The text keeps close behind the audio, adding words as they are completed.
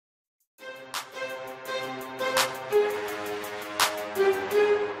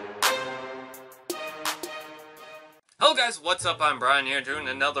guys, what's up? I'm Brian here doing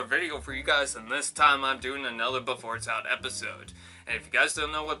another video for you guys, and this time I'm doing another Before It's Out episode. And if you guys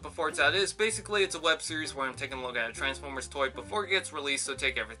don't know what Before It's Out is, basically it's a web series where I'm taking a look at a Transformers toy before it gets released, so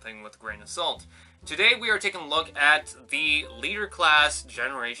take everything with a grain of salt. Today we are taking a look at the Leader Class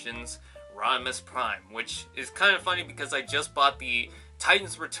Generations Rodimus Prime, which is kind of funny because I just bought the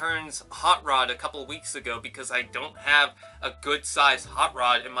Titans Returns Hot Rod a couple weeks ago because I don't have a good size Hot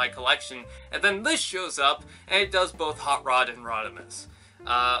Rod in my collection, and then this shows up and it does both Hot Rod and Rodimus.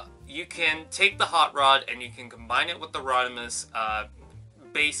 You can take the Hot Rod and you can combine it with the Rodimus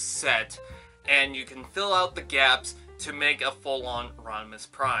base set, and you can fill out the gaps to make a full-on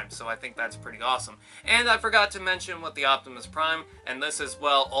Rodimus Prime, so I think that's pretty awesome. And I forgot to mention with the Optimus Prime, and this as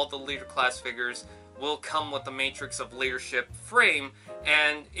well, all the Leader Class figures will come with the Matrix of Leadership frame,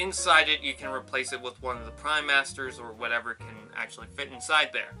 and inside it you can replace it with one of the Prime Masters or whatever can actually fit inside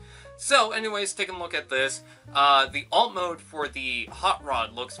there. So anyways, taking a look at this, the alt mode for the Hot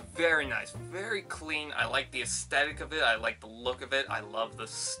Rod looks very nice, very clean. I like the aesthetic of it, I like the look of it, I love the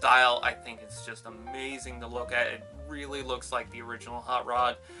style. I think it's just amazing to look at. It really looks like the original Hot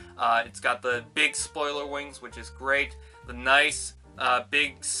Rod. It's got the big spoiler wings, which is great, the nice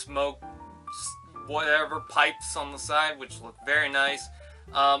big smoke whatever pipes on the side, which look very nice.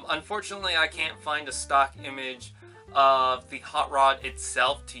 Unfortunately, I can't find a stock image of the Hot Rod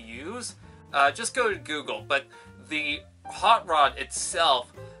itself to use. Just go to Google, but the Hot Rod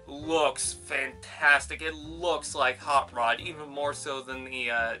itself looks fantastic. It looks like Hot Rod, even more so than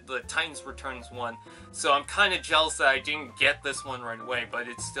the Titans Returns one. So I'm kind of jealous that I didn't get this one right away, but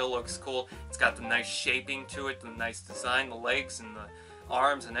it still looks cool. It's got the nice shaping to it, the nice design, the legs and the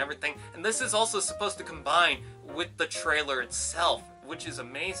arms and everything. And this is also supposed to combine with the trailer itself, which is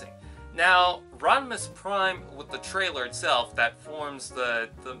amazing. Now, Rodimus Prime with the trailer itself, that forms the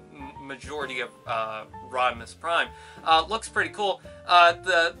majority of Rodimus Prime, looks pretty cool.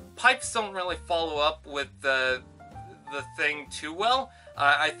 The pipes don't really follow up with the thing too well.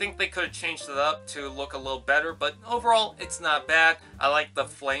 I think they could have changed it up to look a little better, but overall, it's not bad. I like the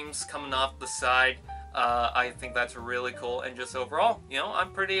flames coming off the side. I think that's really cool, and just overall, you know,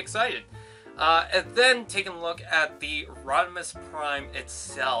 I'm pretty excited. And then taking a look at the Rodimus Prime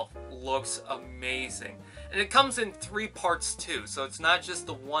itself, looks amazing. And it comes in 3 parts too, so it's not just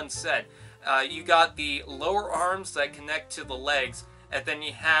the one set. You got the lower arms that connect to the legs, and then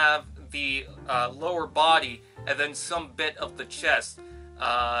you have the lower body, and then some bit of the chest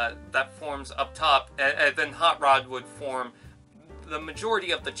that forms up top, and then Hot Rod would form the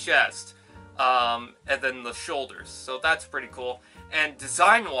majority of the chest. And then the shoulders, so that's pretty cool. And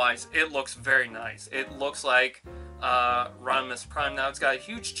design-wise, it looks very nice. It looks like Rodimus Prime. Now, it's got a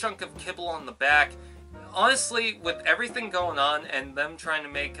huge chunk of kibble on the back. Honestly, with everything going on and them trying to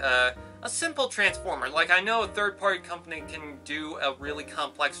make a simple Transformer, like, I know a third-party company can do a really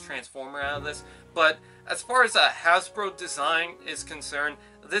complex Transformer out of this, but as far as a Hasbro design is concerned,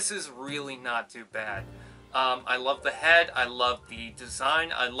 this is really not too bad. I love the head, I love the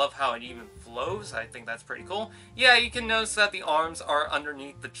design, I love how it even flows. I think that's pretty cool. Yeah, you can notice that the arms are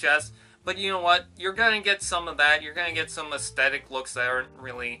underneath the chest, but you know what? You're going to get some of that. You're going to get some aesthetic looks that aren't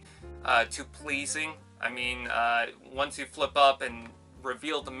really too pleasing. I mean, once you flip up and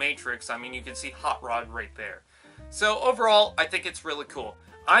reveal the Matrix, I mean, you can see Hot Rod right there. So overall, I think it's really cool.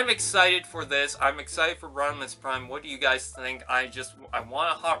 I'm excited for this. I'm excited for Rodimus Prime. What do you guys think? I want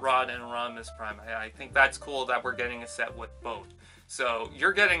a Hot Rod and a Rodimus Prime. I think that's cool that we're getting a set with both. So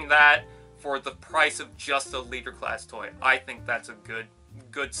you're getting that for the price of just a Leader Class toy. I think that's a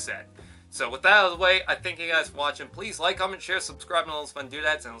good set. So with that out of the way, I thank you guys for watching. Please like, comment, share, subscribe, and all those fun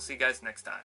doodads, and I'll see you guys next time.